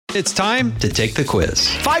It's time to take the quiz.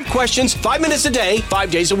 5 questions, 5 minutes a day,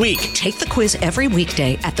 5 days a week. Take the quiz every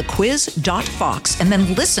weekday at thequiz.fox and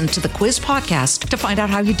then listen to the quiz podcast to find out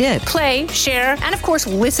how you did. Play, share, and of course,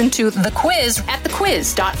 listen to the quiz at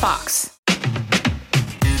thequiz.fox.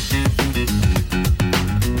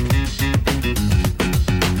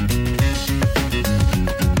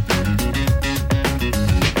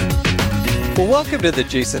 Well, welcome to the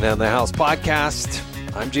Jason and the House podcast.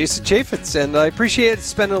 I'm Jason Chaffetz, and I appreciate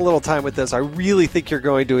spending a little time with us. I really think you're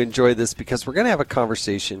going to enjoy this because we're going to have a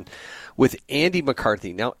conversation with Andy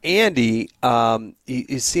McCarthy. Now, Andy,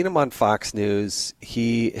 you've seen him on Fox News.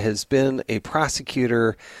 He has been a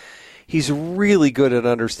prosecutor. He's really good at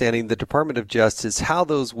understanding the Department of Justice, how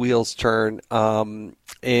those wheels turn,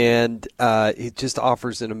 and he just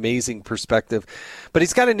offers an amazing perspective. But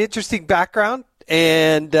he's got an interesting background.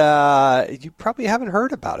 And you probably haven't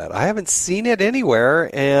heard about it. I haven't seen it anywhere,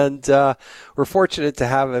 and we're fortunate to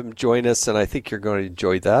have him join us, and I think you're going to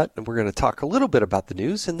enjoy that. And we're going to talk a little bit about the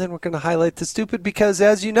news, and then we're going to highlight the stupid because,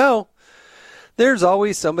 as you know, there's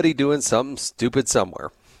always somebody doing something stupid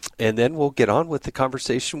somewhere. And then we'll get on with the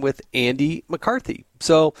conversation with Andy McCarthy.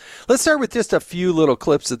 So let's start with just a few little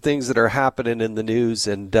clips of things that are happening in the news.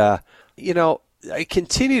 And, I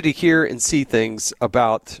continue to hear and see things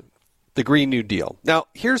about the Green New Deal. Now,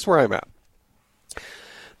 here's where I'm at.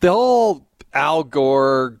 The whole Al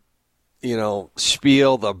Gore,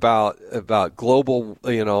 spiel about global,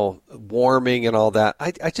 warming and all that,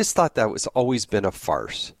 I just thought that was always been a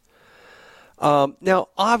farce. Now,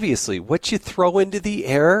 obviously, what you throw into the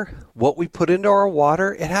air, what we put into our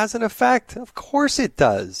water, it has an effect. Of course it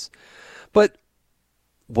does. But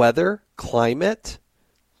weather, climate,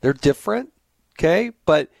 they're different, okay?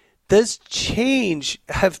 But this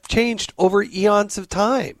have changed over eons of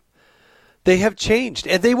time. They have changed,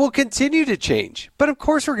 and they will continue to change. But, of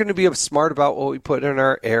course, we're going to be smart about what we put in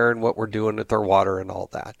our air and what we're doing with our water and all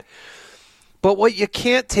that. But what you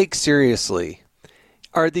can't take seriously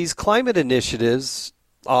are these climate initiatives,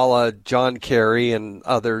 a la John Kerry and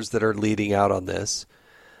others that are leading out on this,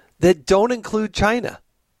 that don't include China.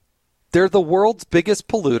 They're the world's biggest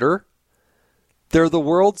polluter. They're the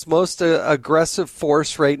world's most aggressive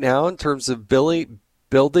force right now in terms of building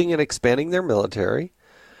and expanding their military.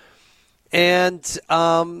 And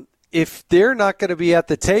if they're not going to be at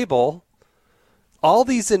the table, all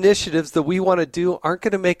these initiatives that we want to do aren't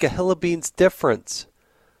going to make a hill of beans difference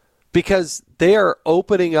because they are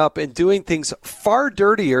opening up and doing things far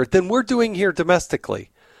dirtier than we're doing here domestically.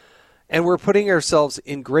 And we're putting ourselves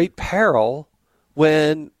in great peril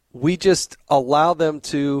when we just allow them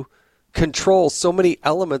to control so many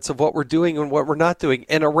elements of what we're doing and what we're not doing.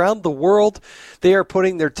 And around the world, they are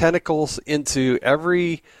putting their tentacles into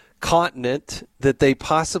every continent that they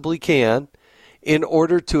possibly can in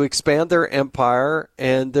order to expand their empire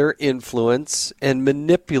and their influence and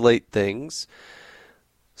manipulate things.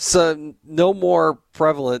 So no more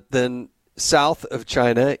prevalent than south of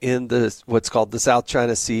China in what's called the South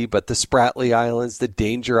China Sea, but the Spratly Islands, the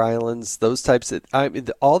Danger Islands, those types of,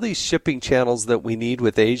 all these shipping channels that we need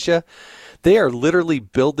with Asia, they are literally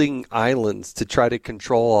building islands to try to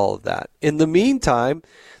control all of that. In the meantime,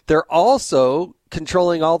 they're also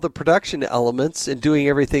controlling all the production elements and doing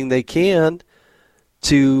everything they can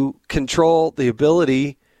to control the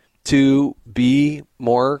ability to be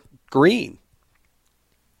more green.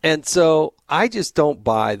 And so I just don't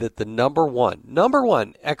buy that the number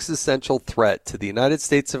one existential threat to the United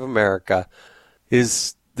States of America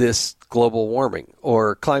is this global warming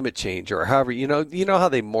or climate change or however, you know how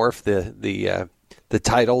they morph the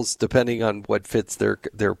titles depending on what fits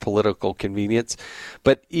their political convenience.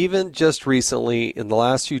 But even just recently, in the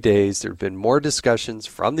last few days, there have been more discussions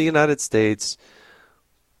from the United States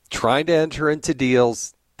trying to enter into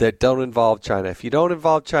deals that don't involve China. If you don't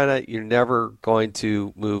involve China, you're never going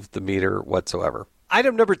to move the meter whatsoever.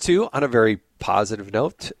 Item number 2, on a very positive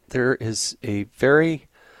note, there is a very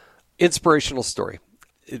inspirational story.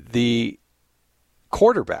 The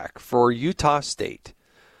quarterback for Utah State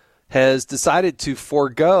has decided to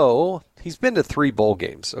forego, he's been to 3 bowl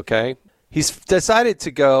games, okay? He's decided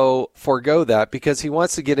to forego that because he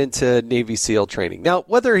wants to get into Navy SEAL training. Now,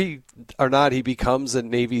 whether he or not he becomes a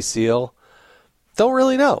Navy SEAL, don't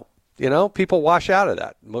really know. People wash out of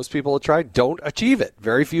that. Most people have tried, don't achieve it.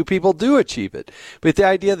 Very few people do achieve it. But the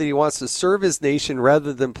idea that he wants to serve his nation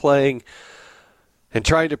rather than playing and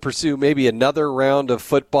trying to pursue maybe another round of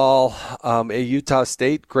football at Utah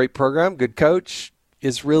State, great program, good coach,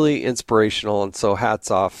 is really inspirational. And so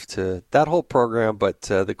hats off to that whole program, but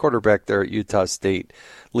the quarterback there at Utah State,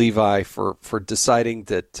 Levi, for deciding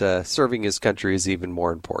that serving his country is even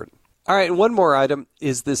more important. All right, and one more item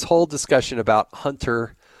is this whole discussion about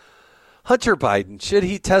Hunter Hunter Biden, should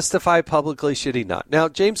he testify publicly? Should he not? Now,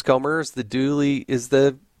 James Comer is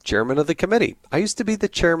the chairman of the committee. I used to be the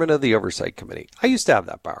chairman of the oversight committee. I used to have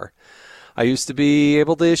that power. I used to be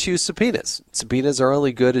able to issue subpoenas. Subpoenas are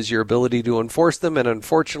only good as your ability to enforce them, and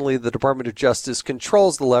unfortunately, the Department of Justice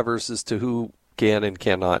controls the levers as to who can and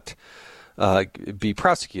cannot be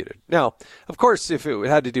prosecuted. Now, of course, if it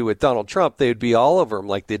had to do with Donald Trump, they'd be all over him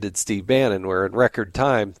like they did Steve Bannon, where in record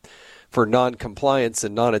time, for non-compliance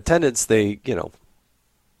and non-attendance, they,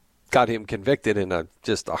 got him convicted in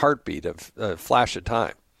just a heartbeat of a flash of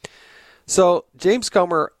time. So James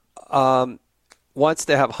Comer wants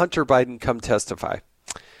to have Hunter Biden come testify.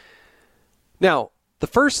 Now, the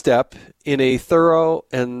first step in a thorough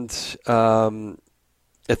is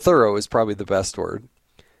probably the best word,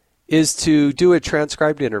 is to do a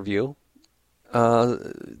transcribed interview.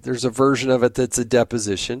 There's a version of it that's a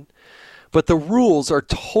deposition, but the rules are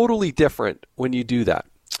totally different when you do that.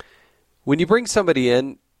 When you bring somebody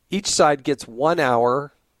in, each side gets 1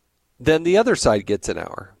 hour, then the other side gets an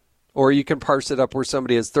hour. Or you can parse it up where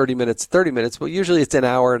somebody has 30 minutes, but usually it's an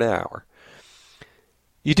hour and an hour.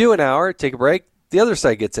 You do an hour, take a break, the other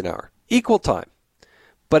side gets an hour. Equal time.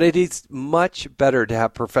 But it is much better to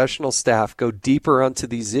have professional staff go deeper onto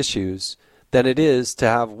these issues than it is to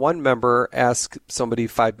have one member ask somebody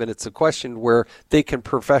 5 minutes a question where they can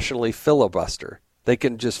professionally filibuster. They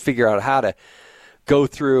can just figure out how to go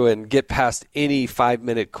through and get past any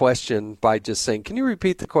 5-minute question by just saying, can you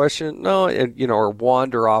repeat the question? No, or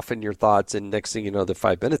wander off in your thoughts, and next thing you know, the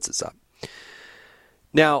 5 minutes is up.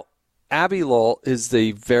 Now, Abby Lowell is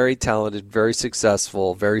the very talented, very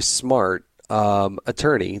successful, very smart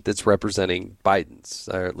attorney that's representing Biden's,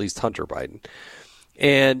 or at least Hunter Biden.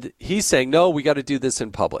 And he's saying, no, we got to do this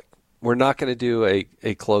in public. We're not going to do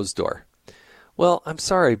a closed door. Well, I'm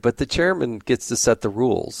sorry, but the chairman gets to set the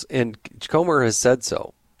rules, and Comer has said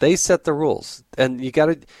so. They set the rules, and you got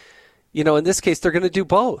to, in this case, they're going to do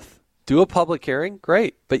both. Do a public hearing,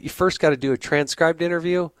 great, but you first got to do a transcribed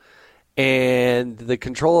interview, and the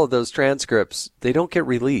control of those transcripts, they don't get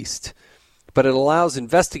released, but it allows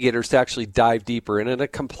investigators to actually dive deeper. And in a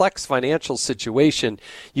complex financial situation,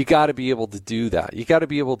 you got to be able to do that. You got to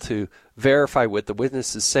be able to verify what the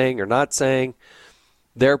witness is saying or not saying,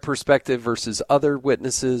 their perspective versus other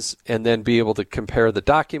witnesses, and then be able to compare the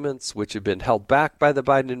documents, which have been held back by the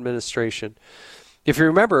Biden administration. If you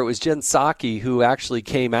remember, it was Jen Psaki who actually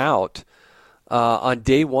came out on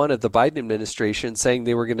day one of the Biden administration saying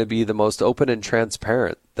they were going to be the most open and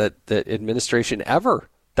transparent that administration ever.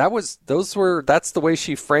 That's the way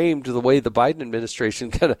she framed the way the Biden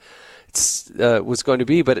administration kind of was going to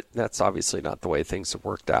be, but that's obviously not the way things have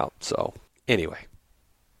worked out. So anyway.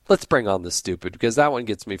 Let's bring on the stupid, because that one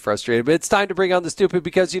gets me frustrated. But it's time to bring on the stupid,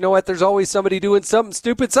 because you know what? There's always somebody doing something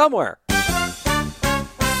stupid somewhere.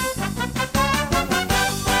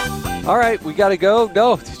 All right, we got to go.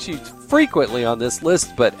 No, she's frequently on this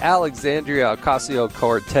list, but Alexandria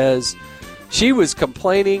Ocasio-Cortez, she was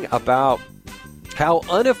complaining about how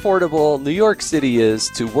unaffordable New York City is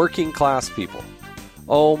to working class people.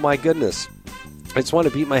 Oh, my goodness. I just want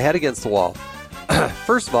to beat my head against the wall.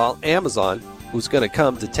 First of all, Amazon was going to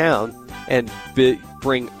come to town and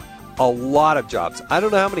bring a lot of jobs. I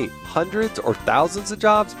don't know how many hundreds or thousands of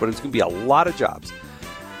jobs, but it's going to be a lot of jobs.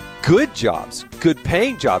 Good jobs, good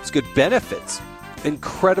paying jobs, good benefits,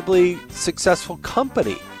 incredibly successful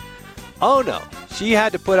company. Oh no, she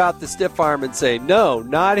had to put out the stiff arm and say, no,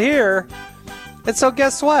 not here. And so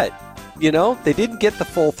guess what? They didn't get the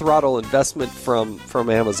full throttle investment from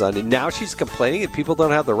Amazon. And now she's complaining that people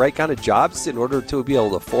don't have the right kind of jobs in order to be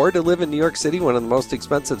able to afford to live in New York City, one of the most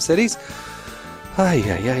expensive cities. Ay,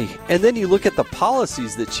 ay, ay. And then you look at the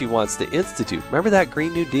policies that she wants to institute. Remember that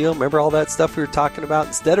Green New Deal? Remember all that stuff we were talking about?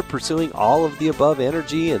 Instead of pursuing all of the above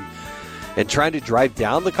energy and trying to drive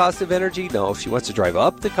down the cost of energy, no, she wants to drive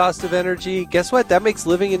up the cost of energy. Guess what? That makes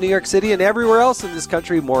living in New York City and everywhere else in this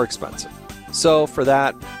country more expensive. So for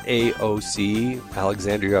that, AOC,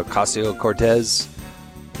 Alexandria Ocasio-Cortez,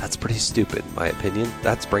 that's pretty stupid, in my opinion.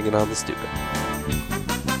 That's bringing on the stupid.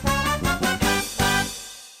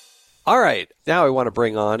 All right, now I want to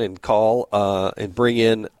bring on and call and bring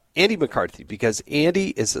in Andy McCarthy, because Andy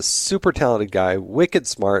is a super talented guy, wicked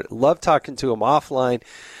smart, love talking to him offline,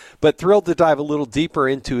 but thrilled to dive a little deeper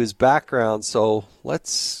into his background. So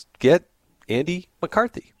let's get Andy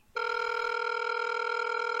McCarthy.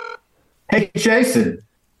 Hey, Jason.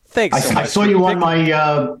 Thanks so much. I saw you on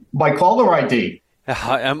my caller ID.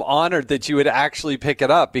 I'm honored that you would actually pick it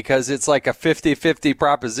up, because it's like a 50-50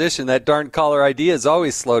 proposition. That darn caller ID has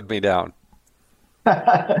always slowed me down.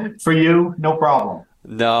 For you, no problem.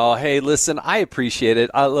 No, hey, listen, I appreciate it.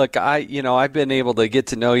 Look, I've been able to get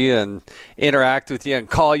to know you and interact with you and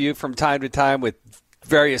call you from time to time with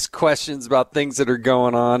various questions about things that are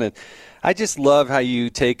going on, and I just love how you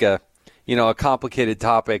take a complicated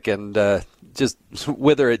topic and just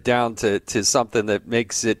wither it down to something that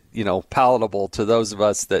makes it, palatable to those of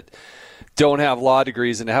us that don't have law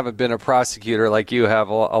degrees and haven't been a prosecutor like you have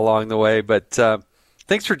along the way. But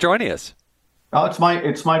thanks for joining us. Oh, it's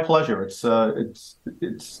my pleasure. It's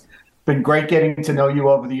been great getting to know you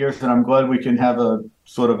over the years, and I'm glad we can have a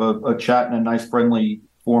sort of a chat in a nice, friendly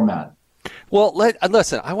format. Well,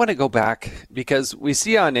 listen, I want to go back because we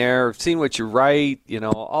see on air, seen what you write,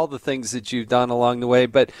 all the things that you've done along the way.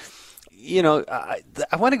 But,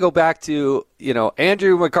 I want to go back to,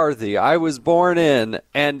 Andrew McCarthy, I was born in,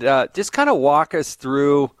 and just kind of walk us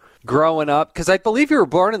through growing up, because I believe you were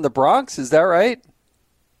born in the Bronx. Is that right?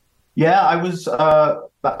 Yeah, I was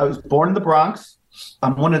born in the Bronx.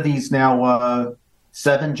 I'm one of these now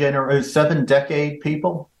seven decade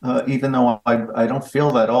people, even though I don't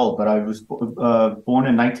feel that old, but I was born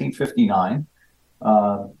in 1959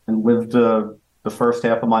 and lived the first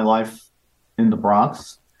half of my life in the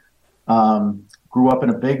Bronx. Grew up in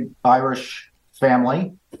a big Irish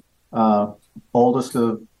family, oldest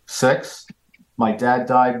of six. My dad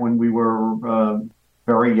died when we were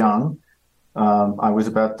very young. I was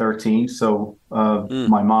about 13, so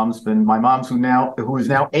my mom's who is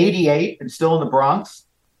now 88 and still in the Bronx.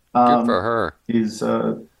 Good for her. Is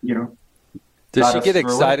Does she get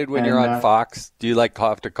excited when you're on Fox? Do you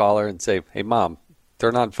have to call her and say, "Hey, Mom,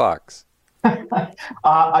 turn on Fox"?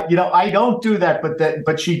 I don't do that,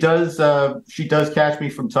 but she does. She does catch me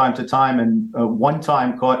from time to time, and one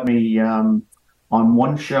time caught me on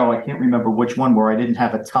one show. I can't remember which one, where I didn't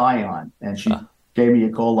have a tie on, and she gave me a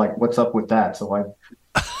call like, "What's up with that?" So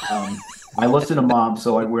I listen to Mom,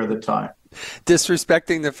 so I wear the tie.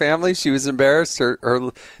 Disrespecting the family? She was embarrassed,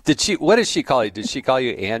 or did she? What did she call you? Did she call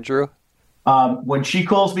you Andrew? When she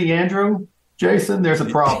calls me Andrew, Jason, there's a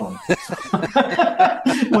problem.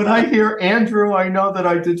 When I hear Andrew, I know that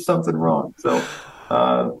I did something wrong. So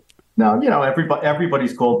now,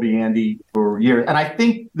 everybody's called me Andy for years, and I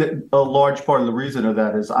think that a large part of the reason of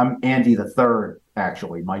that is I'm Andy the third.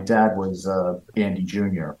 Actually, my dad was Andy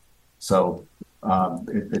Jr., so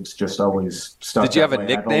it's just always stuck. Did you have a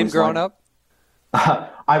nickname growing up?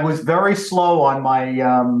 I was very slow on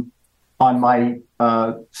my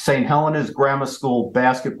St. Helena's Grammar School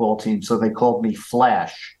basketball team, so they called me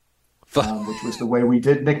Flash, which was the way we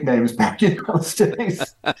did nicknames back in those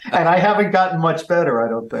days. And I haven't gotten much better, I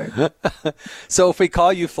don't think. So if we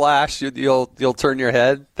call you Flash, you'll turn your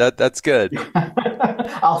head. That's good.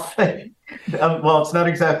 I'll say. Well, it's not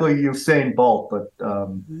exactly Usain Bolt, but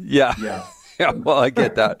yeah. Yeah, well, I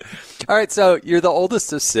get that. All right, so you're the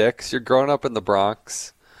oldest of six. You're growing up in the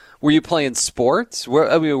Bronx. Were you playing sports?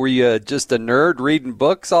 Were you just a nerd reading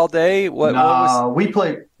books all day? We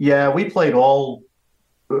played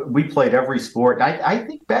every sport. I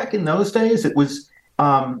think back in those days it was,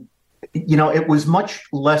 it was much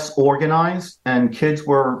less organized, and kids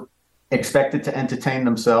were expected to entertain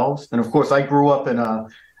themselves. And of course, I grew up in a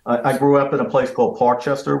place called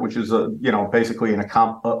Parkchester, which is basically an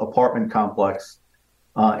apartment complex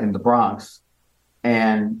in the Bronx,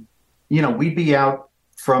 and we'd be out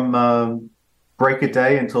from break of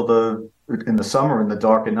day until in the summer in the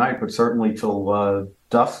dark at night, but certainly till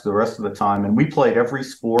dusk the rest of the time. And we played every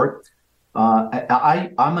sport.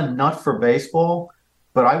 I'm a nut for baseball,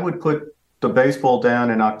 but I would put the baseball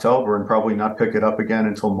down in October and probably not pick it up again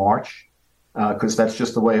until March, because that's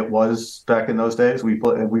just the way it was back in those days. We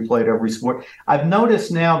played every sport. I've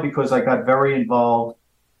noticed now, because I got very involved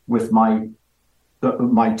with my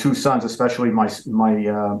two sons, especially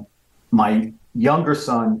my younger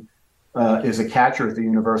son is a catcher at the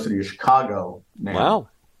University of Chicago now. Wow.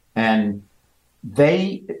 And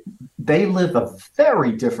they live a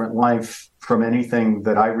very different life from anything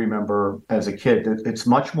that I remember as a kid. It's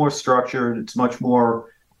much more structured. It's much more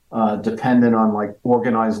dependent on like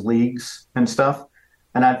organized leagues and stuff.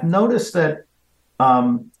 And I've noticed that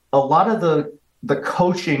a lot of the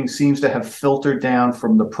coaching seems to have filtered down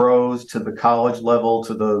from the pros to the college level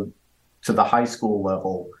to the high school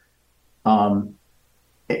level,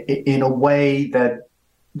 in a way that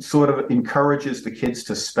sort of encourages the kids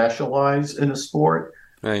to specialize in a sport.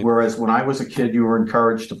 Right. Whereas when I was a kid, you were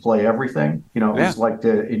encouraged to play everything. It was like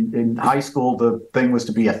in high school, the thing was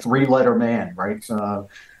to be a three-letter man, right? To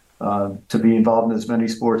be involved in as many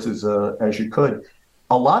sports as you could.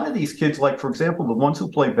 A lot of these kids, like, for example, the ones who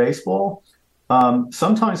play baseball,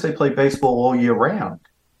 sometimes they play baseball all year round.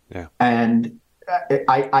 Yeah. And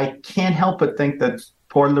I can't help but think that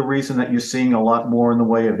part of the reason that you're seeing a lot more in the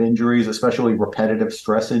way of injuries, especially repetitive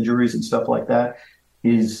stress injuries and stuff like that,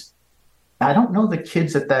 is I don't know the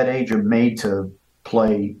kids at that age are made to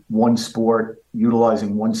play one sport,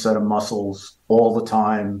 utilizing one set of muscles all the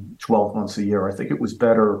time, 12 months a year. I think it was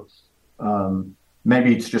better.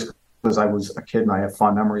 Maybe it's just because I was a kid and I have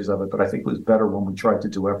fond memories of it, but I think it was better when we tried to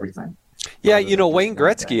do everything. Yeah, Wayne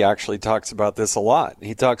Gretzky actually talks about this a lot.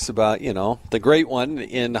 He talks about, the great one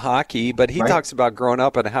in hockey, but he talks about growing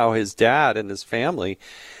up and how his dad and his family,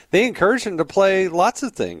 they encouraged him to play lots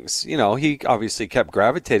of things. He obviously kept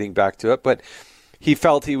gravitating back to it, but he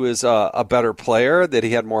felt he was a better player, that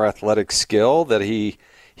he had more athletic skill, that he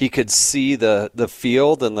could see the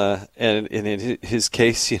field and in his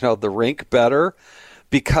case, the rink better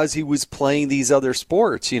because he was playing these other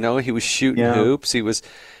sports. He was shooting hoops.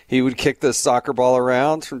 He would kick the soccer ball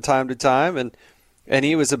around from time to time, and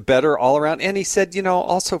he was a better all-around. And he said,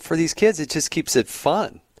 also for these kids, it just keeps it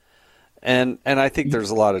fun. And I think there's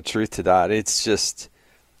a lot of truth to that. It's just,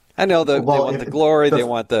 I know they want the glory, they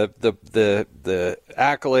want the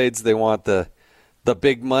accolades, they want the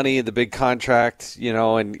big money, the big contract,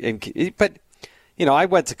 but I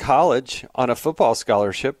went to college on a football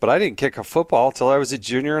scholarship, but I didn't kick a football until I was a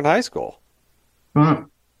junior in high school.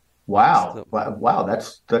 Wow.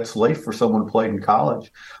 That's late for someone who played in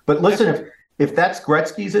college. But listen, if that's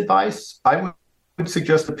Gretzky's advice, I would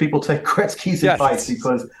suggest that people take Gretzky's advice,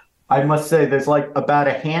 because I must say there's like about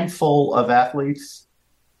a handful of athletes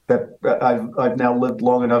that I've now lived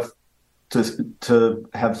long enough to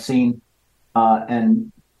have seen.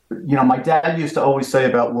 And my dad used to always say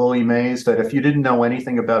about Willie Mays that if you didn't know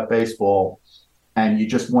anything about baseball and you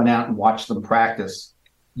just went out and watched them practice,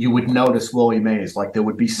 you would notice Willie Mays. Like there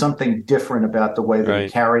would be something different about the way that he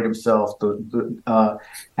carried himself.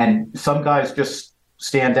 And some guys just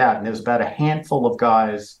stand out. And there's about a handful of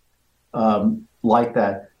guys like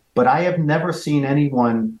that. But I have never seen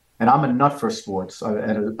anyone, and I'm a nut for sports,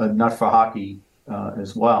 and a nut for hockey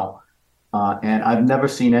as well. And I've never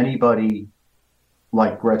seen anybody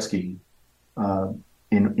like Gretzky.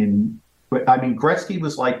 Gretzky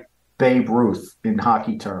was like Babe Ruth in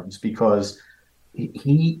hockey terms, because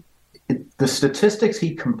the statistics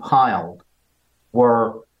he compiled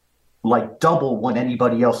were like double what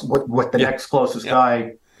anybody else, what the next closest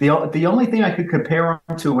guy. The only thing I could compare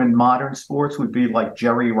him to in modern sports would be like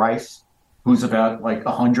Jerry Rice, who's about like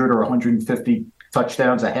 100 or 150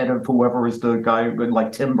 touchdowns ahead of whoever is the guy,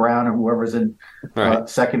 like Tim Brown or whoever's in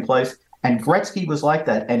second place. And Gretzky was like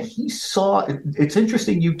that. And he saw, it's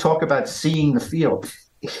interesting you talk about seeing the field.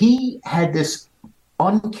 He had this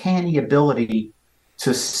uncanny ability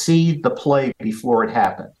to see the play before it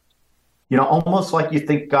happened. Almost like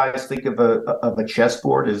guys think of a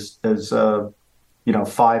chessboard as 5-10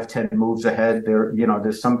 moves ahead.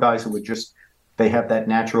 There's some guys who they have that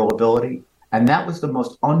natural ability. And that was the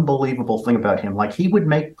most unbelievable thing about him. Like he would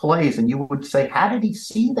make plays and you would say, how did he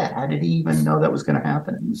see that? How did he even know that was going to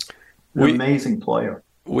happen? He was an amazing player.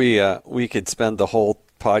 We could spend the whole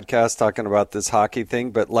podcast talking about this hockey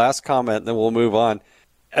thing, but last comment, and then we'll move on.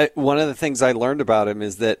 One of the things I learned about him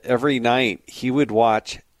is that every night he would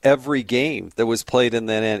watch every game that was played in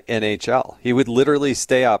the NHL. He would literally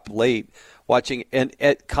stay up late watching, and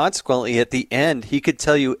consequently at the end, he could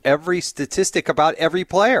tell you every statistic about every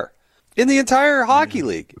player in the entire hockey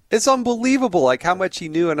league. It's unbelievable, like how much he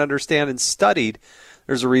knew and understand and studied.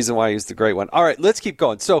 There's a reason why he's the great one. All right, let's keep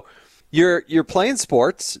going. So you're playing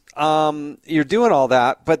sports, you're doing all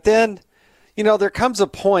that, but then, there comes a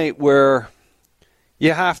point where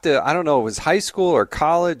you have to, I don't know, it was high school or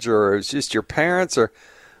college or it was just your parents,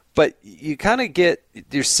 but you kind of get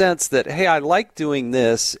your sense that, hey, I like doing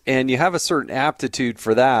this, and you have a certain aptitude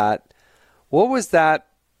for that. What was that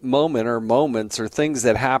moment or moments or things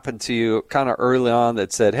that happened to you kind of early on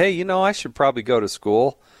that said, hey, I should probably go to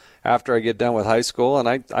school after I get done with high school, and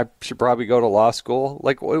I should probably go to law school?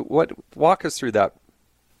 Like, what walk us through that.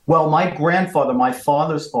 Well, my grandfather, my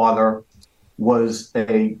father's father, was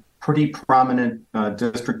a pretty prominent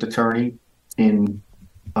district attorney in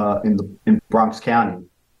Bronx County,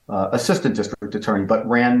 assistant district attorney, but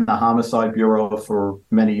ran the homicide bureau for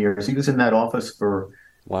many years. He was in that office for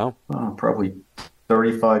probably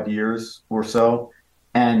 35 years or so,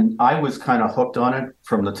 and I was kind of hooked on it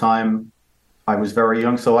from the time I was very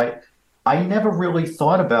young. So I never really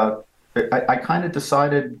thought about it. I kind of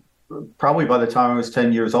decided probably by the time I was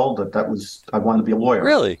 10 years old that I wanted to be a lawyer.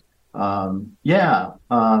 Really? Yeah.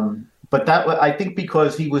 But I think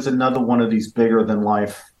because he was another one of these bigger than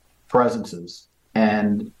life presences.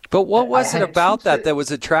 But what was it about that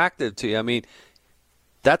was attractive to you? I mean,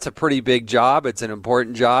 that's a pretty big job. It's an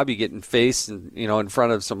important job. You get in face and, in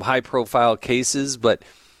front of some high profile cases, but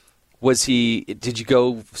did you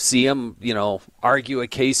go see him, argue a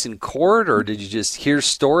case in court, or did you just hear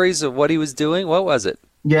stories of what he was doing? What was it?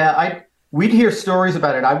 Yeah, we'd hear stories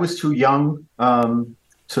about it. I was too young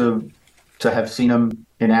to have seen him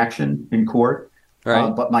in action in court.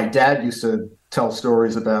 Right. But my dad used to tell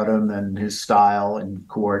stories about him and his style in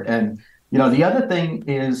court. And, the other thing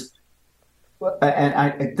is,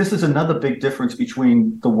 this is another big difference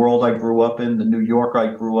between the world I grew up in, the New York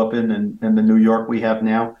I grew up in, and the New York we have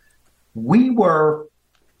now. We were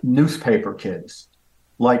newspaper kids.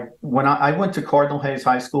 Like when I went to Cardinal Hayes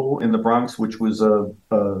High School in the Bronx, which was a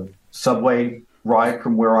subway ride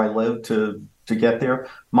from where I lived to get there.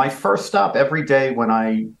 My first stop every day when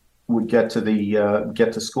I would get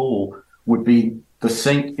to school would be the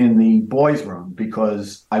sink in the boys' room,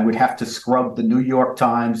 because I would have to scrub the New York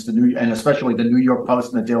Times, and especially the New York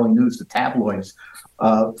Post and the Daily News, the tabloids,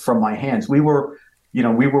 from my hands. We were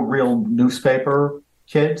real newspaper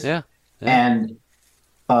kids. Yeah. And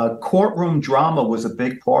courtroom drama was a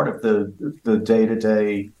big part of the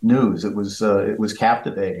day-to-day news. It was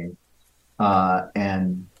captivating, I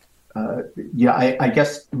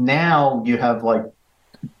guess now you have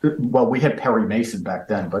we had Perry Mason back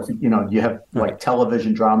then, but you have like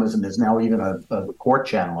television dramas, and there's now even a court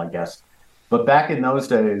channel, I guess. But back in those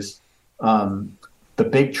days, the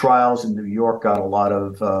big trials in New York got a lot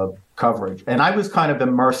of coverage. And I was kind of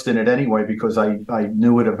immersed in it anyway, because I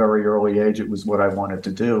knew at a very early age it was what I wanted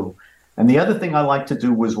to do. And the other thing I liked to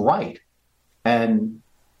do was write. And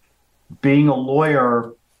being a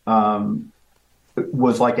lawyer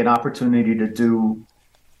was like an opportunity to do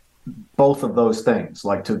both of those things,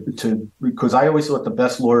 because I always thought the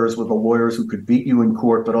best lawyers were the lawyers who could beat you in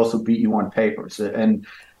court, but also beat you on papers. And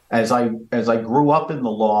as I grew up in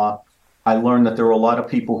the law, I learned that there were a lot of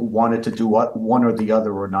people who wanted to do one or the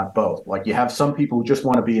other, or not both. Like you have some people who just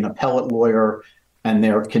want to be an appellate lawyer, and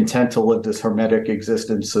they're content to live this hermetic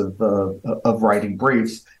existence of writing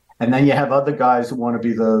briefs. And then you have other guys who want to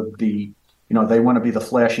be they want to be the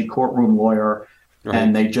flashy courtroom lawyer, right,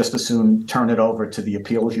 and they just as soon turn it over to the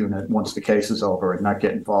appeals unit once the case is over and not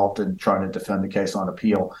get involved in trying to defend the case on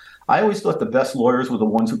appeal. I always thought the best lawyers were the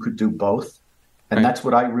ones who could do both. And right, that's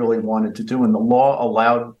what I really wanted to do. And the law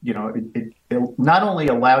allowed, it not only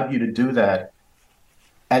allowed you to do that,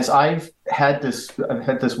 as I've had this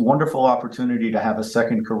wonderful opportunity to have a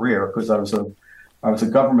second career, because I was a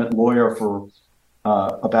government lawyer for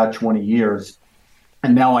about 20 years.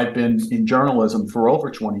 And now I've been in journalism for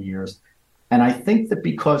over 20 years. And I think that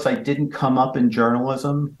because I didn't come up in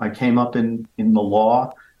journalism, I came up in the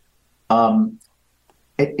law. I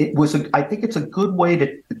think it's a good way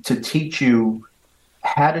to teach you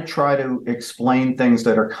how to try to explain things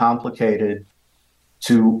that are complicated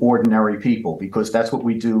to ordinary people, because that's what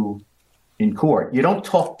we do in court. You don't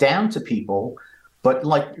talk down to people, but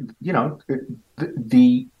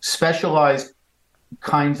the specialized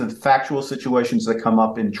kinds of factual situations that come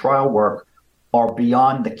up in trial work are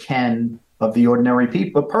beyond the ken of the ordinary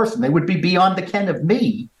person. They would be beyond the ken of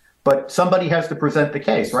me, but somebody has to present the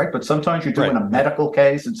case, right? But sometimes you're doing a medical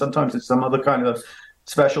case, and sometimes it's some other kind of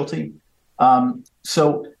specialty.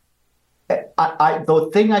 So the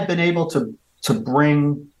thing I've been able to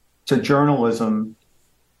bring to journalism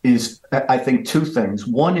is, I think, two things.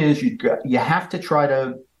 One is you have to try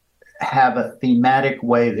to have a thematic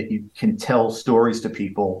way that you can tell stories to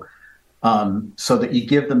people, so that you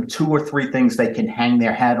give them two or three things they can hang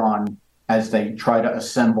their hat on as they try to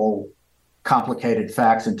assemble complicated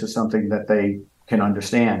facts into something that they can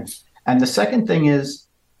understand. And the second thing is,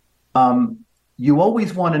 you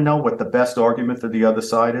always want to know what the best argument for the other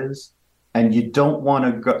side is, and you don't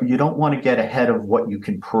want to get ahead of what you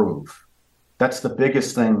can prove. That's the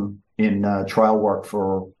biggest thing in trial work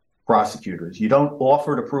for prosecutors. You don't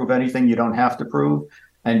offer to prove anything you don't have to prove,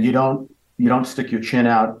 and you don't stick your chin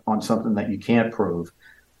out on something that you can't prove.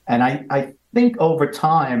 And I think over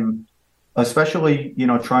time, especially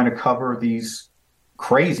trying to cover these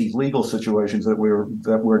crazy legal situations that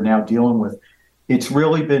we're now dealing with, it's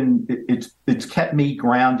really been it's kept me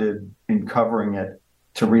grounded in covering it,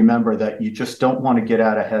 to remember that you just don't want to get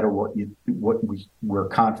out ahead of what we're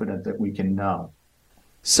confident that we can know.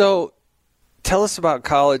 So tell us about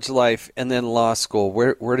college life and then law school.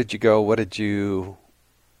 Where did you go? Where did you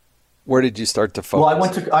start to focus? Well,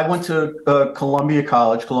 I went to Columbia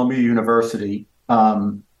University.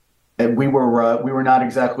 And we were not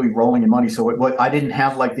exactly rolling in money, so I didn't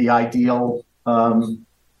have like the ideal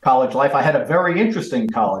college life. I had a very interesting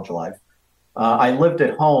college life. I lived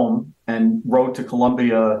at home and rode to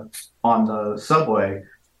Columbia on the subway,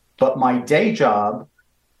 but my day job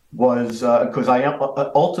was because I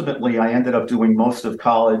ultimately I ended up doing most of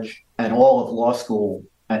college and all of law school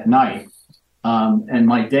at night. And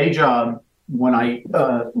my day job, when I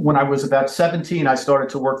was about 17, I started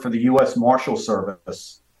to work for the U.S. Marshal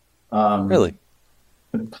Service. Really?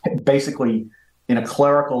 Basically, in a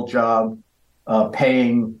clerical job,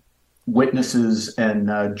 paying witnesses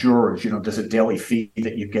and jurors. There's a daily fee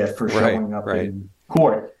that you get for showing up in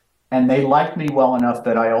court. And they liked me well enough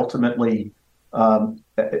that I ultimately,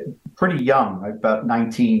 pretty young, about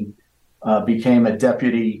 19, became a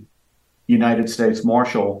deputy United States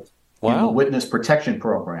Marshal in the Witness Protection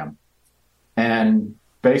Program. And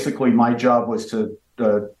basically my job was to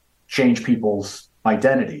change people's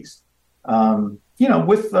identities,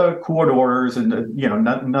 with court orders and,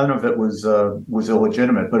 none of it was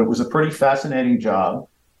illegitimate, but it was a pretty fascinating job.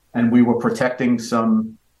 And we were protecting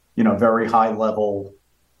some, very high level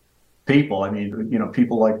people. I mean,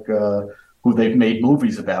 people like who they've made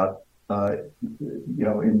movies about,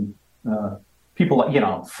 in people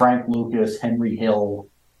like, Frank Lucas, Henry Hill,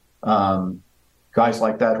 guys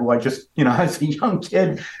like that, who I just, as a young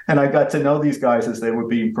kid, and I got to know these guys as they were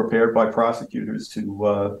being prepared by prosecutors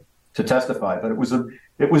to testify. But it was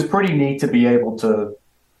pretty neat to be able to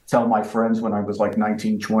tell my friends when I was like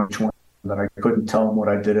 19, 20, that I couldn't tell them what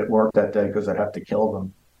I did at work that day because I'd have to kill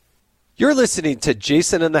them. You're listening to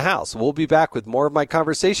Jason in the House. We'll be back with more of my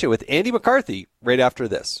conversation with Andy McCarthy right after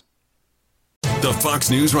this. The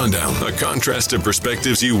Fox News Rundown, a contrast of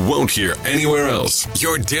perspectives you won't hear anywhere else.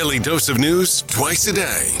 Your daily dose of news twice a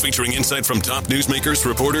day, featuring insight from top newsmakers,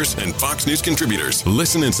 reporters, and Fox News contributors.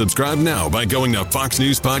 Listen and subscribe now by going to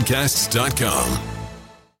foxnewspodcasts.com.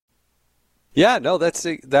 Yeah, no,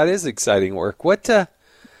 that is exciting work.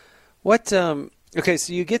 Okay,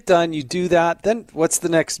 so you get done, you do that. Then what's the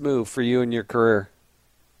next move for you in your career?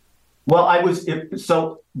 Well,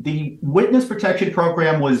 the Witness Protection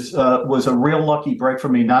Program was a real lucky break for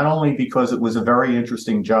me, not only because it was a very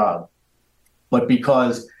interesting job, but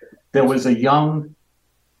because there was a young,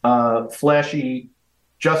 flashy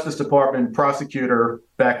Justice Department prosecutor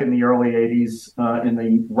back in the early 80s in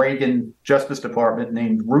the Reagan Justice Department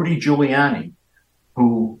named Rudy Giuliani,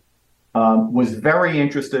 who was very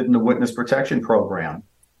interested in the Witness Protection Program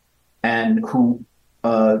and who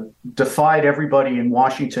defied everybody in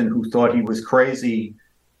Washington who thought he was crazy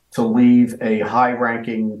to leave a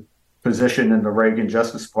high-ranking position in the Reagan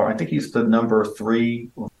Justice Department. I think he's the number 3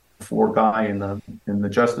 or 4 guy in the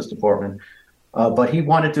Justice Department, but he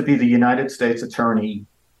wanted to be the United States Attorney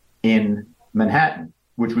in Manhattan,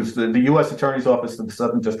 which was the U.S. Attorney's Office of the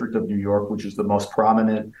Southern District of New York, which is the most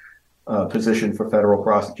prominent position for federal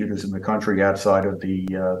prosecutors in the country outside of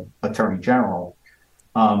the Attorney General.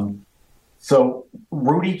 So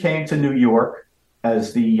Rudy came to New York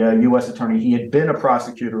as the U.S. Attorney. He had been a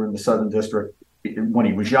prosecutor in the Southern District when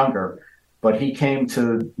he was younger, but he came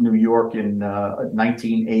to New York in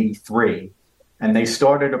 1983, and they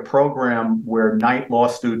started a program where night law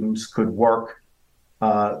students could work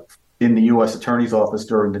in the U.S. Attorney's Office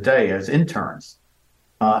during the day as interns.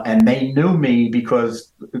 And they knew me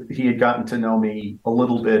because he had gotten to know me a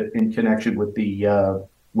little bit in connection with the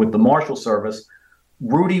Marshal Service.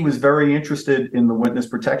 Rudy was very interested in the Witness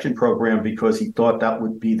Protection Program because he thought that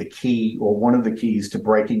would be the key, or one of the keys, to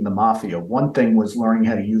breaking the mafia. One thing was learning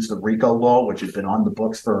how to use the RICO law, which had been on the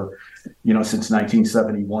books for, since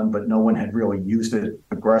 1971, but no one had really used it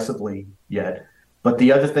aggressively yet. But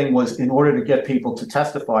the other thing was, in order to get people to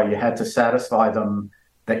testify, you had to satisfy them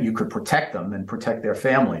that you could protect them and protect their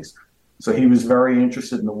families. So he was very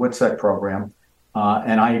interested in the WITSEC program,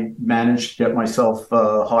 and I managed to get myself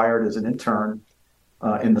hired as an intern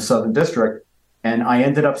in the Southern District, and I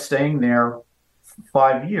ended up staying there for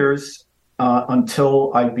 5 years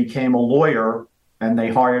until I became a lawyer, and they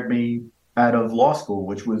hired me out of law school,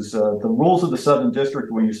 which was the rules of the Southern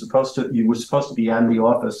District, where you were supposed to be out of the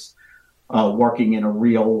office working in a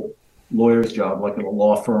real lawyer's job, like at a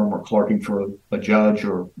law firm or clerking for a judge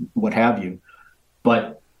or what have you.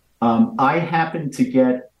 But I happened to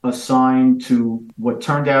get assigned to what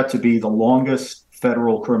turned out to be the longest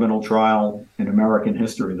federal criminal trial in American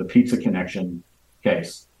history, the Pizza Connection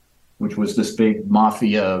case, which was this big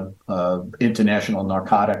mafia international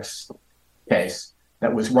narcotics case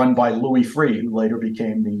that was run by Louis Freeh, who later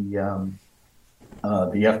became the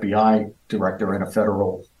FBI director and a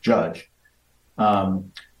federal judge.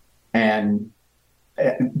 And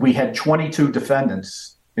we had 22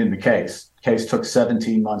 defendants in the case. The case took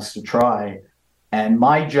 17 months to try. And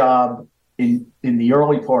my job in the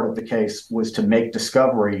early part of the case was to make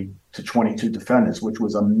discovery to 22 defendants, which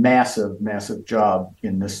was a massive, massive job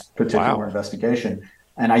in this particular investigation.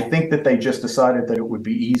 And I think that they just decided that it would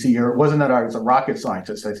be easier. It wasn't that I was a rocket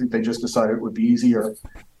scientist. I think they just decided it would be easier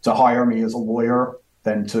to hire me as a lawyer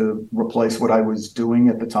than to replace what I was doing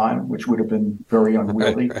at the time, which would have been very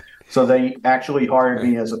unwieldy. So they actually hired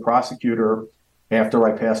me as a prosecutor after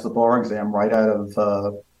I passed the bar exam right out of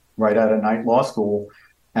night law school.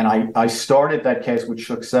 And I started that case, which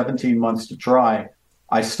took 17 months to try.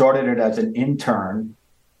 I started it as an intern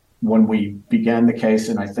when we began the case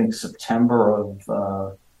in, I think, September of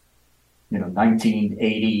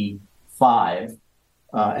 1985.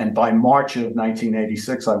 And by March of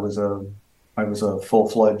 1986, I was a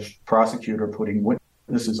full-fledged prosecutor putting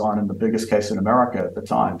witnesses on in the biggest case in America at the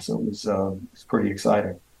time. So it was pretty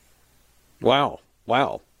exciting. Wow.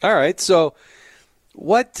 All right. So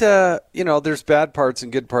what, there's bad parts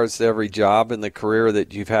and good parts to every job in the career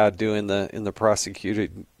that you've had doing in the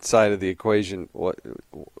prosecuting side of the equation.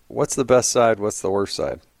 What's the best side? What's the worst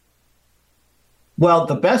side? Well,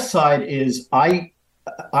 the best side is I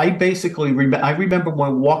basically remember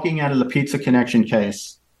when walking out of the Pizza Connection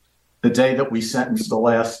case, the day that we sentenced the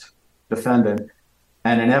last defendant,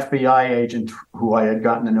 and an FBI agent who I had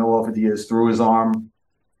gotten to know over the years threw his arm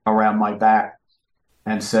around my back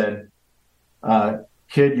and said,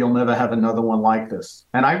 "Kid, you'll never have another one like this."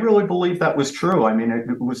 And I really believe that was true. I mean,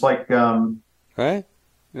 it was like, right?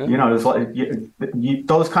 Yeah. It's like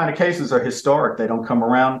those kind of cases are historic. They don't come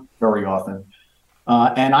around very often.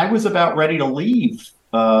 And I was about ready to leave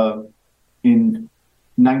in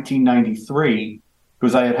 1993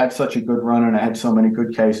 because I had such a good run and I had so many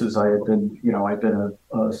good cases. I'd been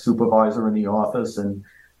a supervisor in the office, and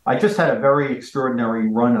I just had a very extraordinary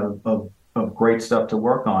run of great stuff to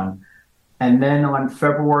work on. And then on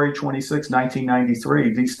February 26,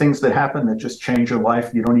 1993, these things that happen that just change your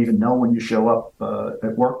life, you don't even know when you show up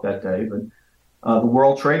at work that day. But the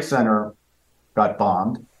World Trade Center got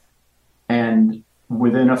bombed. And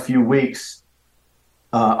within a few weeks,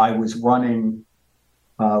 I was running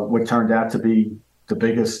what turned out to be the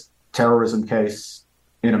biggest terrorism case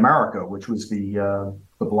in America, which was the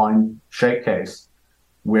Blind Sheikh case,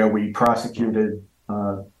 where we prosecuted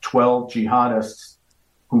 12 jihadists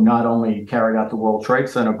who not only carried out the World Trade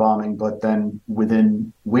Center bombing, but then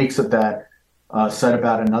within weeks of that, set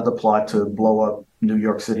about another plot to blow up New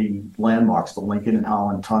York City landmarks, the Lincoln and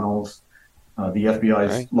Holland tunnels, the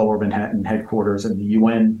FBI's Lower Manhattan headquarters, and the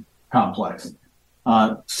UN complex.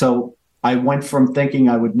 So I went from thinking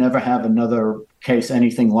I would never have another case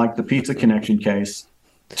anything like the Pizza Connection case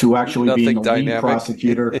to actually being the lead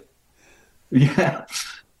prosecutor. Yeah.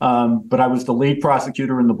 But I was the lead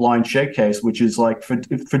prosecutor in the Blind Sheikh case, which is like for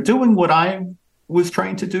doing what I was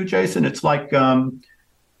trained to do, Jason. It's like,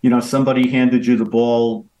 somebody handed you the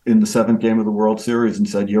ball in the seventh game of the World Series and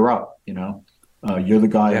said, "You're up." You're the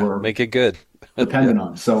guy we're make it good dependent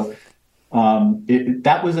on. So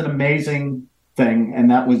that was an amazing thing, and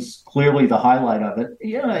that was clearly the highlight of it.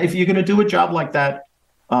 Yeah, if you're going to do a job like that,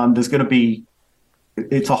 there's going to be.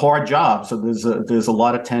 It's a hard job, so there's a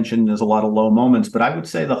lot of tension, there's a lot of low moments. But I would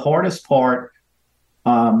say the hardest part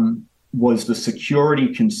was the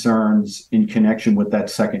security concerns in connection with that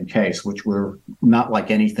second case, which were not like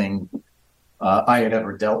anything I had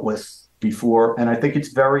ever dealt with before. And I think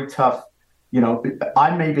it's very tough.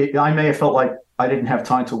 I may have felt like I didn't have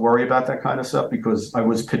time to worry about that kind of stuff because I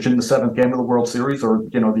was pitching the seventh game of the World Series, or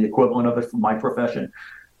the equivalent of it for my profession.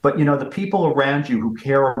 But, the people around you who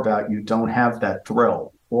care about you don't have that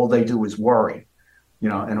thrill. All they do is worry,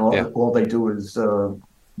 and all they do is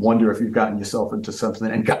wonder if you've gotten yourself into something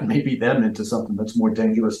and gotten maybe them into something that's more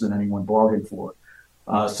dangerous than anyone bargained for.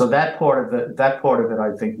 So that part of it,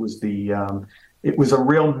 I think, was it was a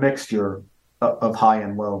real mixture of high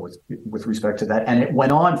and low with respect to that. And it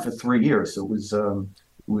went on for 3 years. So it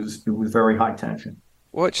was very high tension.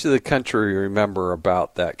 What should the country remember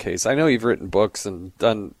about that case? I know you've written books and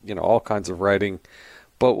done, all kinds of writing,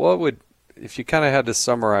 but if you kind of had to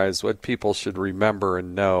summarize what people should remember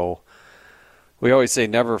and know? We always say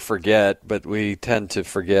never forget, but we tend to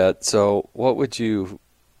forget. So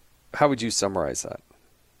how would you summarize that?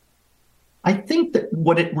 I think that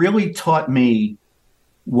what it really taught me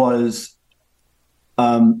was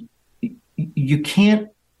you can't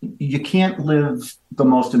live the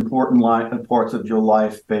most important parts of your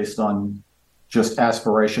life based on just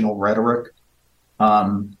aspirational rhetoric.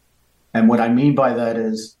 And what I mean by that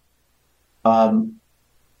is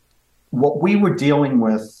what we were dealing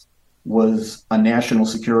with was a national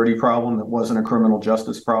security problem. It wasn't a criminal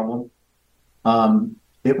justice problem.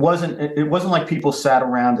 It wasn't like people sat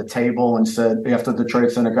around a table and said, after the Trade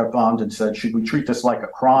Center got bombed, and said, should we treat this like a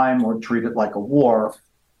crime or treat it like a war?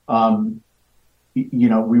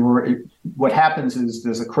 what happens is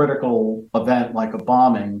there's a critical event like a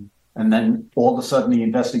bombing, and then all of a sudden the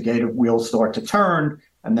investigative wheels start to turn,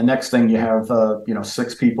 and the next thing you have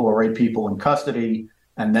 6 people or 8 people in custody,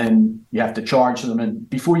 and then you have to charge them, and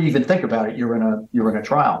before you even think about it, you're in a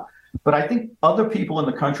trial. But I think other people in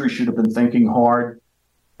the country should have been thinking hard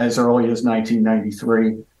as early as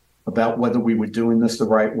 1993 about whether we were doing this the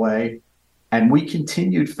right way. And we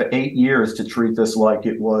continued for 8 years to treat this like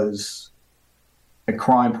it was a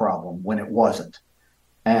crime problem when it wasn't.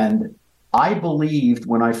 And I believed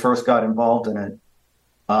when I first got involved in it,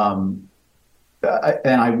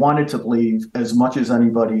 and I wanted to believe as much as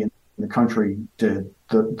anybody in the country did,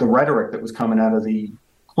 the rhetoric that was coming out of the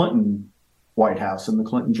Clinton White House and the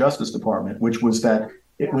Clinton Justice Department, which was that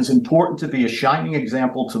it was important to be a shining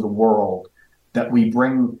example to the world that we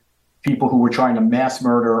bring people who were trying to mass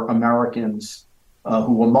murder Americans,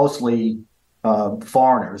 who were mostly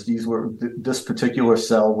foreigners. This particular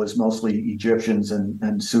cell was mostly Egyptians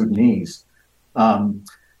and Sudanese, and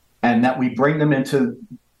that we bring them into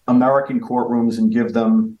American courtrooms and give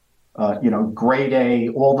them, grade A,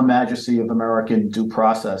 all the majesty of American due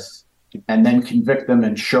process, and then convict them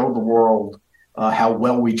and show the world how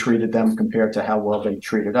well we treated them compared to how well they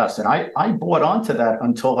treated us. And I bought onto that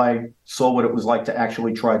until I saw what it was like to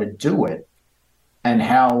actually try to do it, and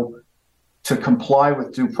how to comply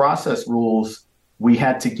with due process rules, we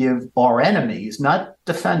had to give our enemies, not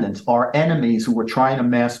defendants, our enemies who were trying to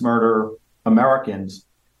mass murder Americans,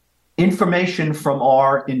 information from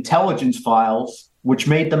our intelligence files, which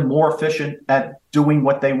made them more efficient at doing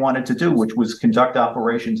what they wanted to do, which was conduct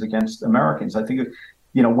operations against Americans. I think,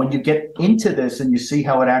 when you get into this and you see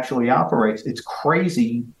how it actually operates, it's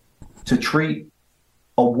crazy to treat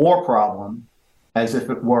a war problem as if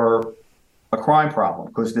it were a crime problem,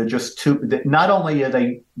 because they're just not only are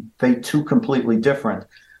they two completely different,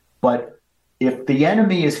 but if the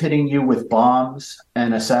enemy is hitting you with bombs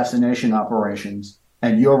and assassination operations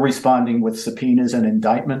and you're responding with subpoenas and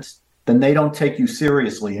indictments, then they don't take you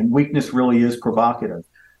seriously, and weakness really is provocative.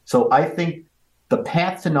 So I think the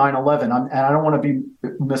path to 9/11, and I don't want to be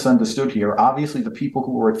misunderstood here, obviously the people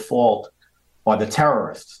who were at fault are the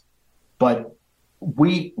terrorists, but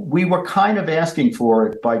we were kind of asking for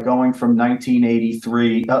it by going from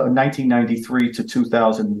 1993 to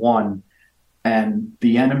 2001, and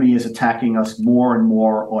the enemy is attacking us more and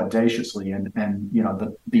more audaciously, and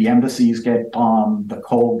the embassies get bombed, the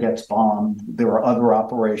coal gets bombed, there are other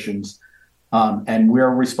operations, and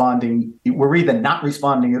we're responding. We're either not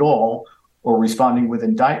responding at all or responding with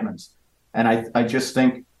indictments. And I just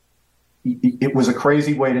think it was a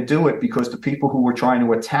crazy way to do it, because the people who were trying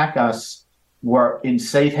to attack us were in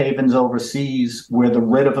safe havens overseas, where the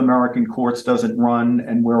writ of American courts doesn't run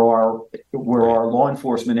and where our law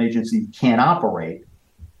enforcement agency can't operate.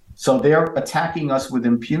 So they're attacking us with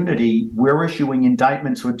impunity. We're issuing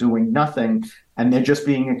indictments for doing nothing, and they're just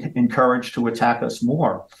being encouraged to attack us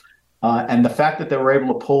more. And the fact that they were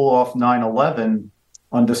able to pull off 9/11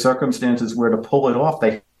 under circumstances where to pull it off,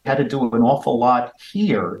 they had to do an awful lot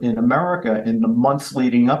here in America in the months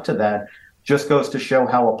leading up to that, just goes to show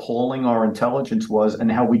how appalling our intelligence was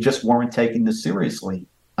and how we just weren't taking this seriously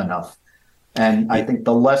enough. And I think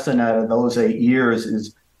the lesson out of those 8 years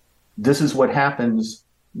is this is what happens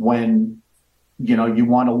when you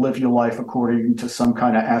want to live your life according to some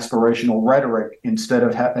kind of aspirational rhetoric instead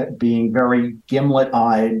of being very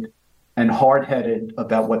gimlet-eyed and hard-headed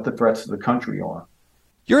about what the threats of the country are.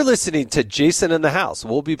 You're listening to Jason in the House.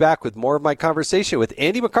 We'll be back with more of my conversation with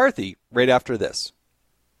Andy McCarthy right after this.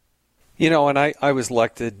 And I was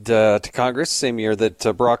elected to Congress the same year that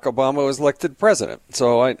Barack Obama was elected president.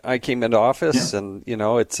 So I came into office, and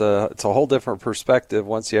it's a whole different perspective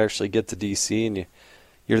once you actually get to D.C. and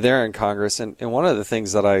you're there in Congress. And one of the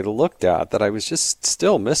things that I looked at that I was just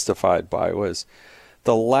still mystified by was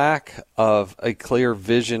the lack of a clear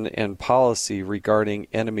vision and policy regarding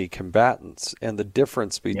enemy combatants, and the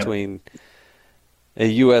difference between a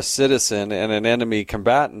U.S. citizen and an enemy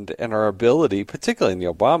combatant, and our ability, particularly in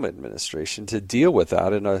the Obama administration, to deal with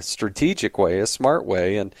that in a strategic way, a smart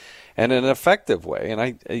way, and an effective way.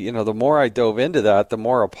 And the more I dove into that, the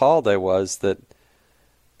more appalled I was that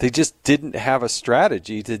they just didn't have a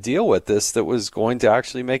strategy to deal with this that was going to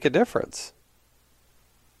actually make a difference.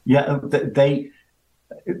 Yeah,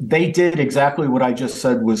 they did exactly what I just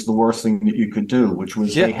said was the worst thing that you could do, which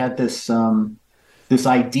was they had this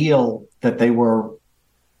ideal that they were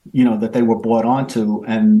brought onto,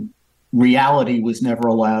 and reality was never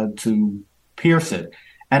allowed to pierce it.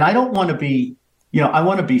 And I don't want to be, I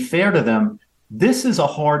want to be fair to them. This is a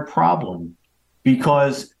hard problem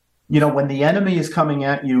because, when the enemy is coming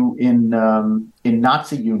at you in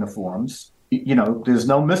Nazi uniforms, there's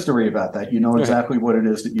no mystery about that. You know exactly what it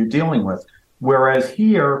is that you're dealing with. Whereas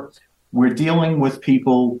here, we're dealing with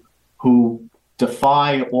people who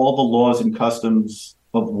defy all the laws and customs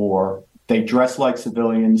of war. They dress like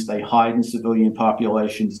civilians. They hide in civilian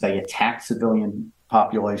populations. They attack civilian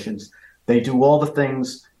populations. They do all the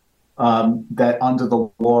things that under the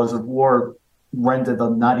laws of war render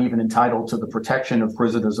them not even entitled to the protection of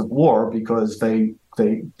prisoners of war, because they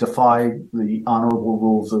defy the honorable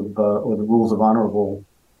rules of or the rules of honorable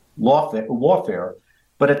warfare.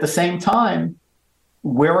 But at the same time,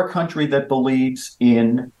 we're a country that believes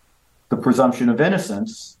in the presumption of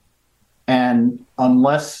innocence. And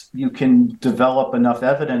unless you can develop enough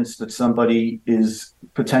evidence that somebody is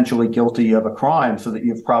potentially guilty of a crime so that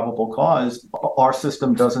you have probable cause, our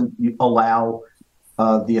system doesn't allow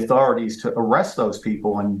the authorities to arrest those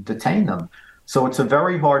people and detain them. So it's a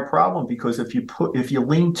very hard problem, because if you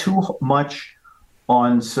lean too much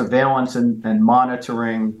on surveillance and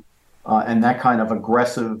monitoring and that kind of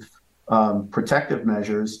aggressive protective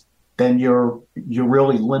measures, then you're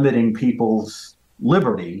really limiting people's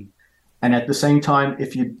liberty. And at the same time,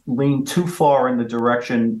 if you lean too far in the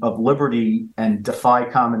direction of liberty and defy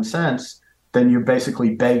common sense, then you're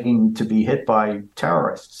basically begging to be hit by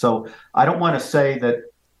terrorists. So I don't want to say that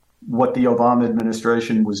what the Obama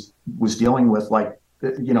administration was dealing with, like,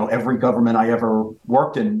 every government I ever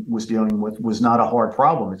worked in was dealing with, was not a hard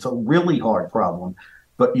problem. It's a really hard problem.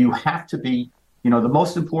 But you have to be, the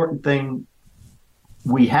most important thing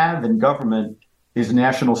we have in government is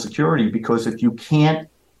national security, because if you can't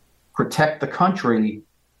protect the country,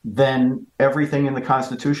 then everything in the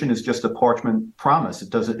Constitution is just a parchment promise.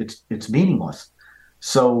 It's meaningless.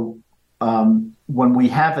 So when we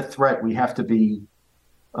have a threat, we have to be,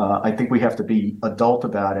 I think we have to be adult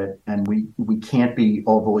about it, and we can't be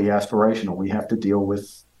overly aspirational. We have to deal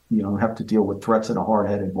with, threats in a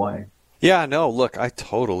hard-headed way. Yeah, no, look, I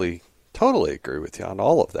totally agree with you on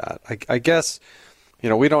all of that. I guess,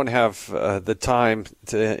 we don't have the time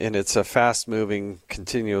and it's a fast-moving,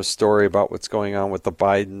 continuous story about what's going on with the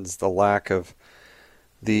Bidens, the lack of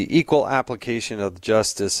the equal application of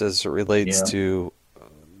justice as it relates to,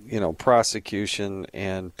 prosecution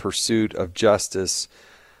and pursuit of justice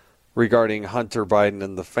regarding Hunter Biden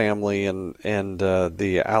and the family and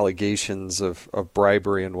the allegations of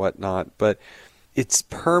bribery and whatnot. But it's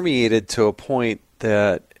permeated to a point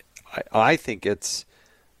that I think it's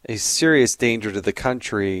a serious danger to the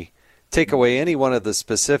country. Take away any one of the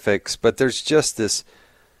specifics, but there's just this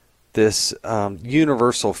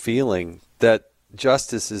universal feeling that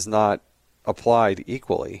justice is not applied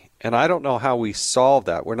equally. And I don't know how we solve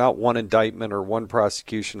that. We're not one indictment or one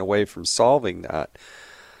prosecution away from solving that.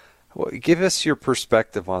 Well, give us your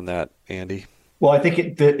perspective on that, Andy. Well, I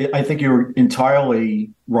think you're entirely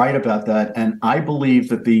right about that, and I believe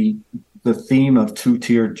that the theme of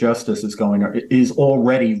two-tiered justice is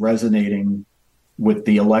already resonating with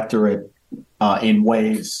the electorate in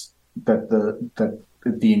ways that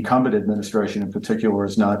the incumbent administration in particular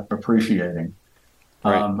is not appreciating.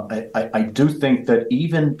 Right. I do think that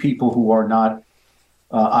even people who are not,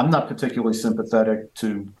 I'm not particularly sympathetic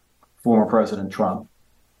to former President Trump,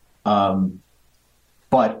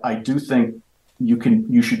 but I do think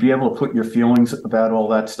you should be able to put your feelings about all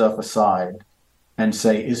that stuff aside and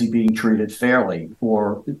say, is he being treated fairly?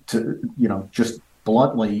 Or just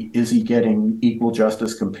bluntly, is he getting equal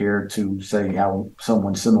justice compared to, say, how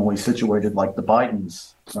someone similarly situated like the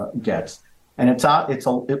Bidens gets? And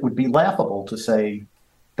it would be laughable to say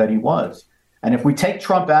that he was. And if we take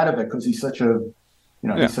Trump out of it, because he's such a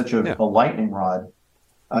lightning rod.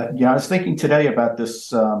 I was thinking today about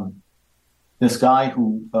this guy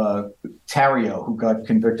who Tarrio, who got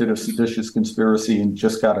convicted of seditious conspiracy and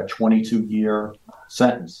just got a 22-year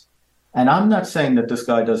sentence. And I'm not saying that this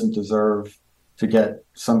guy doesn't deserve to get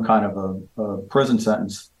some kind of a prison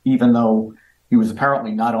sentence, even though he was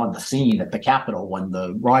apparently not on the scene at the Capitol when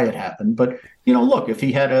the riot happened. But look, if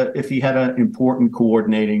he had an important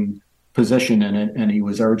coordinating position in it and he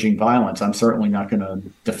was urging violence, I'm certainly not going to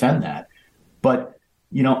defend that. But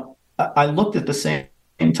I looked at the same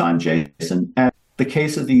time, Jason, at the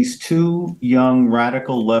case of these two young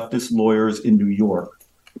radical leftist lawyers in New York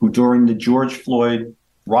who, during the George Floyd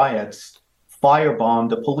riots,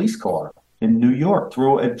 firebombed a police car in New York,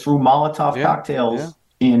 threw Molotov cocktails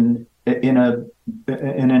in an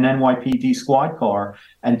NYPD squad car,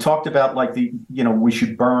 and talked about we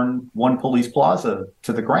should burn one police plaza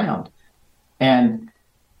to the ground. And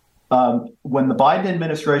when the Biden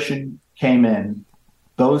administration came in,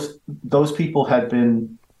 those people had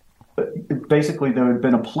been basically, there had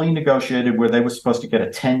been a plea negotiated where they were supposed to get a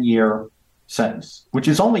 10-year sentence, which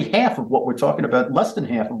is only half of what we're talking about, less than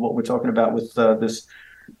half of what we're talking about with this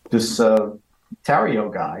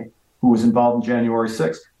Tarrio guy who was involved in January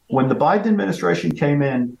 6th. When the Biden administration came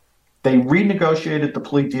in, they renegotiated the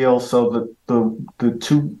plea deal so that the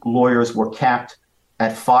two lawyers were capped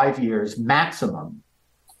at 5 years maximum.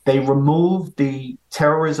 They removed the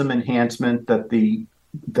terrorism enhancement that the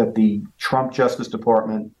Trump Justice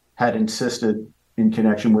Department had insisted in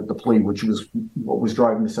connection with the plea, which was what was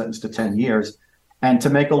driving the sentence to 10 years. And to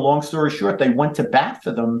make a long story short, they went to bat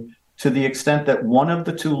for them to the extent that one of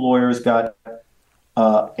the two lawyers got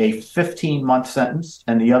a 15-month sentence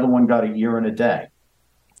and the other one got a year and a day.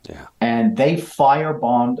 Yeah. And they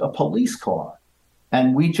firebombed a police car.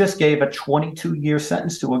 And we just gave a 22-year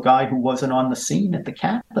sentence to a guy who wasn't on the scene at the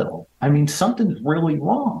Capitol. I mean, something's really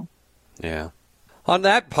wrong. Yeah. On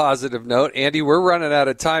that positive note, Andy, we're running out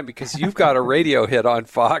of time because you've got a radio hit on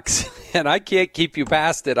Fox, and I can't keep you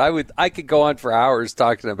past it. I could go on for hours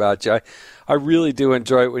talking about you. I really do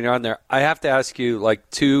enjoy it when you're on there. I have to ask you like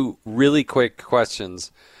two really quick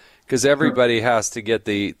questions because everybody has to get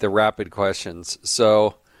the rapid questions.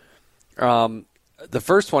 So the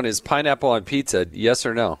first one is pineapple on pizza, yes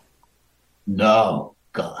or no? No,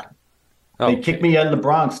 God. Oh. They kicked me out of the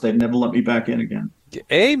Bronx. They'd never let me back in again.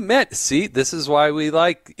 Amen. See, this is why we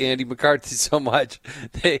like Andy McCarthy so much.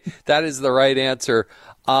 That is the right answer.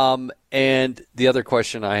 And the other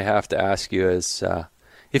question I have to ask you is,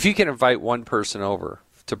 if you can invite one person over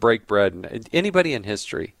to break bread, and anybody in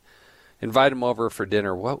history, invite them over for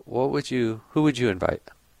dinner, who would you invite?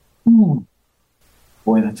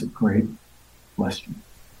 Boy, that's a great question.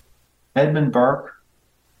 Edmund Burke.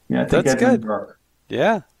 Yeah, I think that's Edmund good. Burke.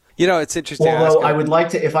 Yeah. You know, it's interesting. Although I would like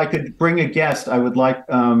to, if I could bring a guest, I would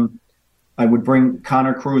bring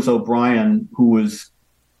Connor Cruz O'Brien, who was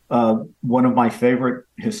one of my favorite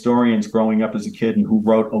historians growing up as a kid and who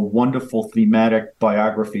wrote a wonderful thematic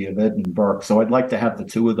biography of Edmund Burke. So I'd like to have the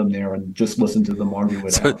two of them there and just listen to them argue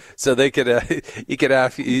it out. So they could, you could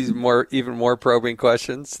ask even more probing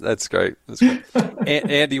questions. That's great. That's great.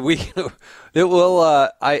 Andy,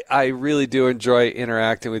 I really do enjoy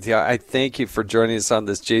interacting with you. I thank you for joining us on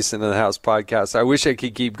this Jason in the House podcast. I wish I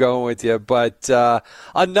could keep going with you, but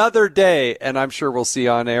another day, and I'm sure we'll see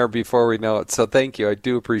you on air before we know it. So thank you. I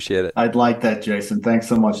do appreciate it. I'd like that, Jason. Thanks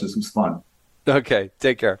so much. This was fun. Okay.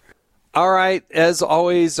 Take care. All right. As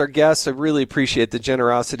always, our guests, I really appreciate the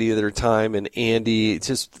generosity of their time. And Andy,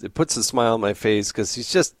 it puts a smile on my face because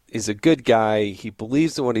he's a good guy. He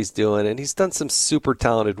believes in what he's doing, and he's done some super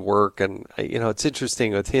talented work. And, it's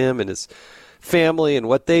interesting with him and his family and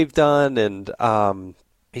what they've done. And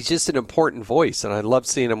he's just an important voice, and I love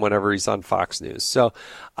seeing him whenever he's on Fox News. So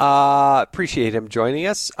appreciate him joining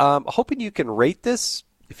us. Hoping you can rate this.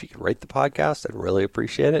 If you can rate the podcast, I'd really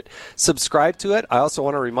appreciate it. Subscribe to it. I also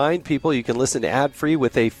want to remind people you can listen ad-free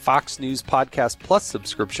with a Fox News Podcast Plus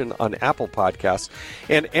subscription on Apple Podcasts.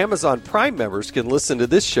 And Amazon Prime members can listen to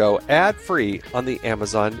this show ad-free on the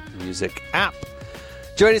Amazon Music app.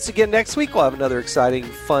 Join us again next week. We'll have another exciting,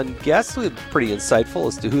 fun guest. We'll be pretty insightful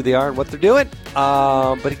as to who they are and what they're doing.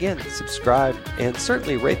 But again, subscribe and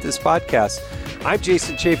certainly rate this podcast. I'm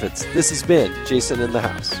Jason Chaffetz. This has been Jason in the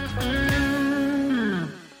House.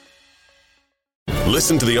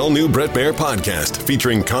 Listen to the all-new Bret Baier podcast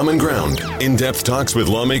featuring Common Ground, in-depth talks with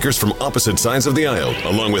lawmakers from opposite sides of the aisle,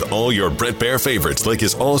 along with all your Bret Baier favorites like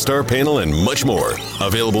his all-star panel and much more.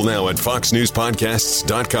 Available now at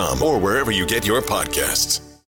foxnewspodcasts.com or wherever you get your podcasts.